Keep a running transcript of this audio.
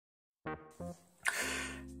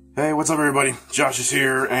Hey, what's up everybody? Josh is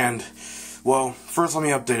here, and, well, first let me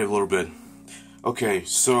update it a little bit. Okay,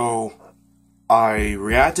 so, I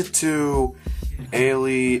reacted to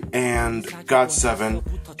Ailee and GOT7.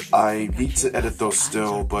 I need to edit those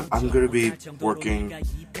still, but I'm gonna be working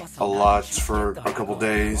a lot for a couple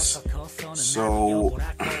days, so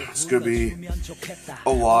it's gonna be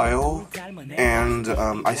a while, and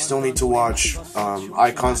I still need to watch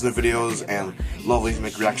iKON's new videos and Lovelyz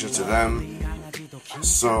make reactions to them.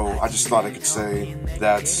 So I just thought I could say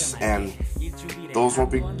that, and those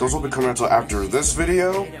won't be coming until after this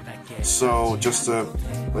video. So just to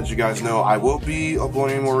let you guys know, I will be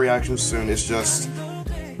uploading more reactions soon. It's just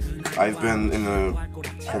I've been in a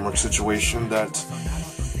homework situation that,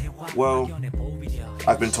 well,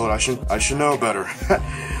 I've been told I should know better.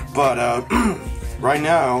 But right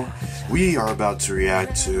now we are about to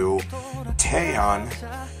react to Taeyeon,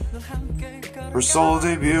 her solo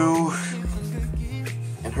debut.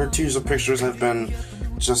 And her teaser pictures have been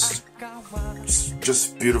just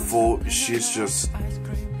beautiful. She's just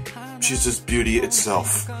beauty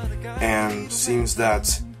itself. And seems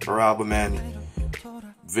that her album and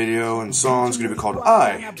video and song is going to be called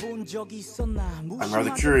I. I'm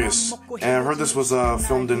rather curious. And I heard this was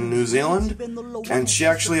filmed in New Zealand. And she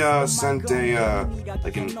actually sent a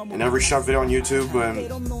like an every shot video on YouTube,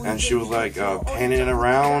 and she was like painting it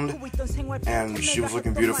around, and she was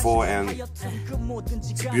looking beautiful, and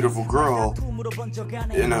it's a beautiful girl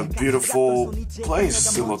in a beautiful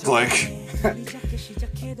place, it looked like.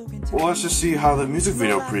 Well, let's just see how the music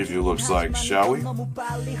video preview looks like, shall we?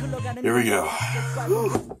 Here we go.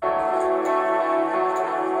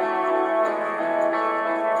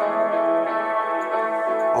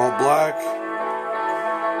 All black.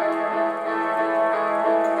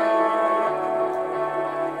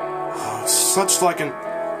 Such like an...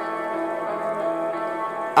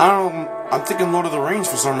 I'm thinking Lord of the Rings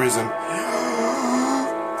for some reason.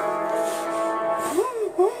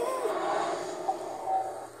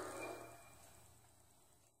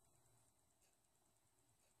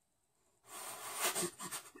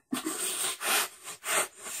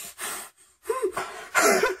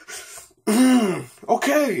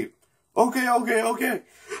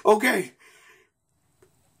 Okay.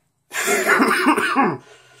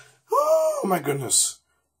 Oh my goodness.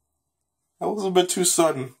 That was a bit too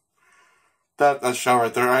sudden. That shot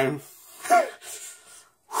right there,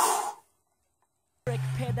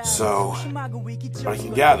 So, what I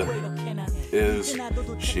can gather is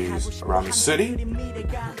she's around the city.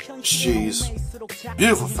 She's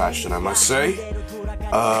beautiful fashion, I must say.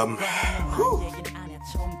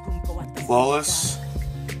 Flawless.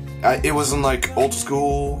 It was in like old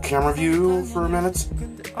school camera view for a minute,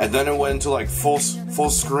 and then it went into like full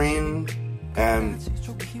screen and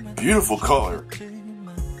beautiful color.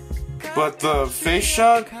 But the face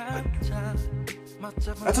shot,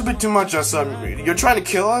 that's a bit too much. You're trying to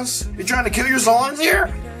kill us? You're trying to kill your songs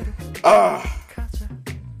here? But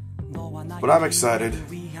I'm excited.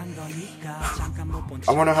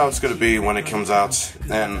 I wonder how it's gonna be when it comes out,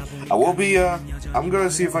 and I will be. I'm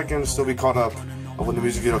gonna see if I can still be caught up when the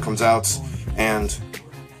music video comes out, and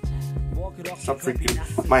stop freaking,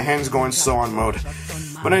 my hand's going so on mode.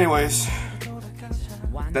 But anyways,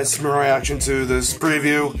 that's my reaction to this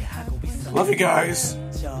preview. Love you guys.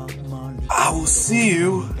 I will see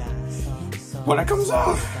you when it comes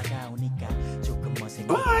out.